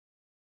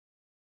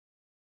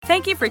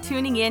Thank you for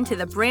tuning in to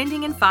the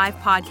Branding in 5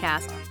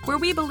 podcast, where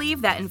we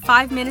believe that in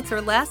 5 minutes or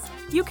less,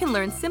 you can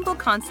learn simple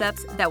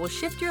concepts that will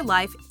shift your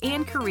life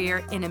and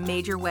career in a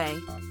major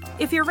way.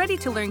 If you're ready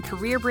to learn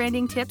career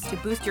branding tips to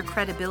boost your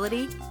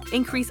credibility,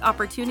 increase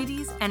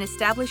opportunities, and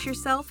establish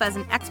yourself as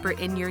an expert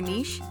in your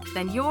niche,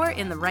 then you're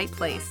in the right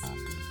place.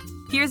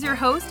 Here's your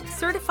host,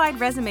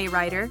 certified resume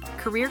writer,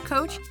 career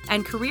coach,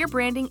 and career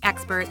branding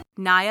expert,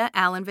 Naya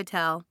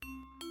Allen-Vittel.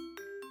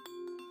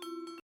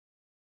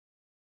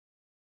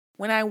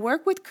 When I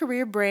work with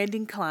career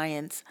branding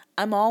clients,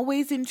 I'm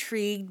always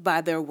intrigued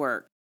by their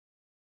work.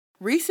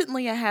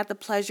 Recently, I had the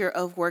pleasure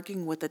of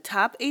working with a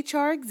top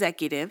HR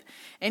executive,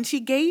 and she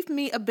gave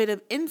me a bit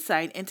of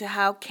insight into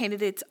how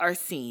candidates are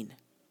seen.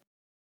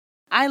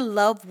 I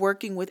love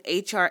working with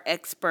HR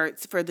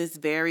experts for this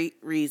very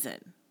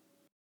reason.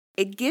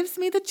 It gives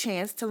me the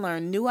chance to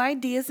learn new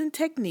ideas and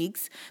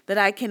techniques that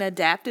I can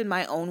adapt in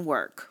my own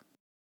work.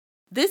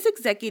 This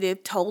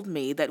executive told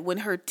me that when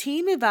her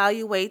team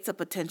evaluates a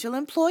potential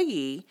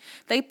employee,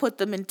 they put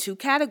them in 2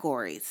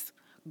 categories: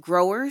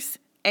 growers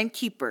and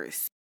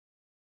keepers.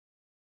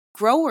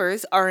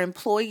 Growers are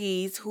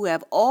employees who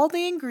have all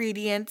the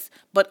ingredients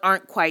but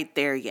aren't quite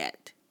there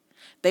yet.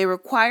 They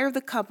require the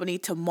company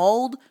to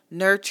mold,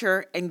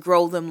 nurture, and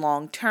grow them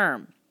long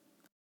term.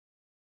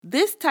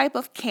 This type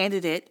of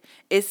candidate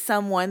is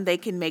someone they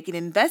can make an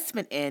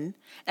investment in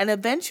and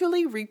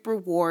eventually reap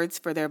rewards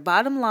for their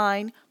bottom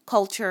line,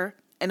 culture,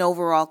 and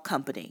overall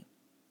company.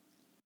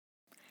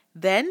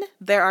 Then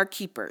there are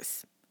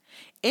keepers.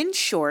 In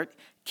short,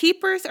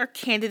 keepers are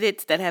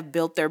candidates that have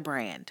built their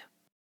brand.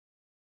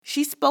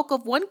 She spoke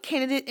of one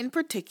candidate in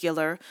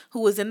particular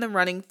who was in the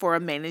running for a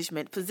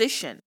management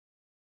position.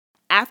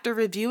 After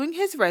reviewing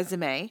his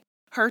resume,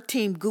 her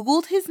team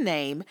Googled his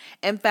name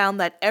and found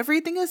that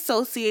everything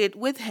associated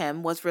with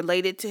him was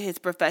related to his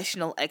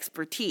professional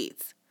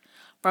expertise.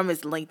 From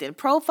his LinkedIn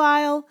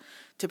profile,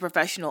 to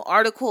professional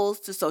articles,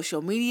 to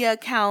social media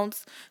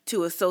accounts,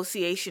 to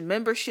association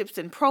memberships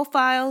and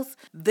profiles,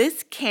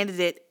 this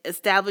candidate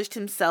established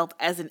himself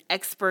as an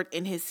expert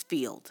in his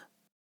field.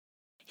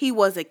 He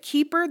was a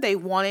keeper they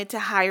wanted to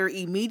hire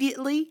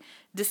immediately,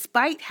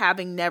 despite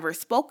having never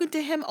spoken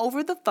to him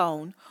over the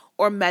phone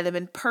or met him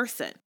in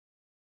person.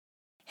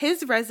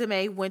 His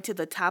resume went to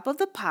the top of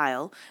the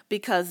pile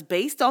because,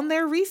 based on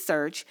their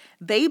research,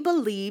 they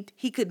believed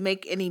he could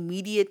make an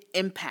immediate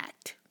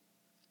impact.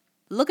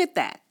 Look at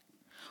that.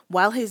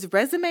 While his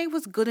resume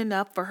was good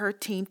enough for her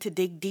team to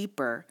dig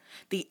deeper,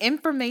 the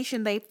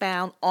information they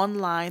found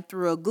online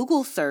through a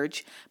Google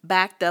search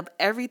backed up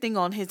everything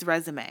on his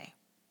resume.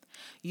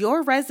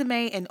 Your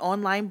resume and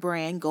online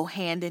brand go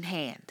hand in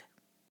hand.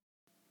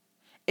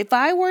 If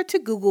I were to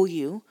Google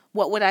you,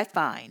 what would I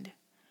find?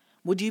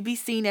 Would you be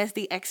seen as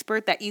the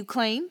expert that you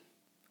claim?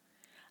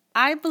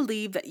 I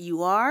believe that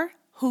you are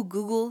who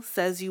Google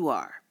says you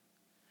are.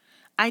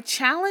 I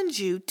challenge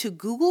you to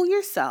Google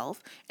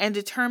yourself and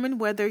determine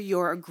whether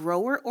you're a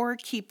grower or a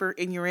keeper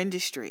in your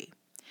industry.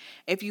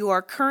 If you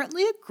are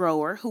currently a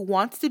grower who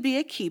wants to be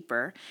a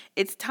keeper,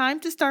 it's time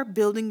to start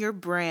building your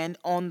brand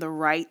on the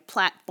right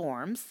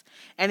platforms.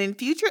 And in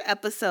future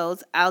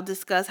episodes, I'll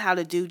discuss how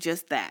to do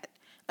just that.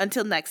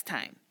 Until next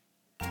time.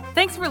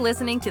 Thanks for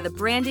listening to the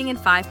Branding in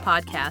 5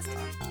 podcast.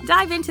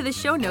 Dive into the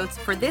show notes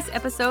for this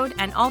episode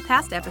and all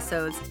past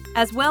episodes,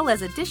 as well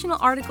as additional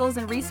articles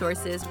and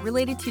resources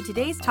related to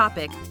today's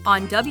topic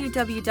on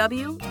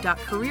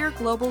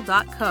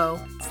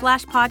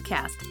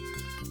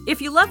www.careerglobal.co/podcast.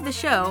 If you love the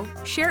show,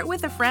 share it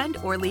with a friend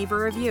or leave a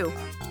review.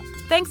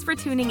 Thanks for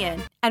tuning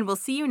in, and we'll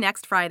see you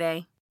next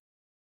Friday.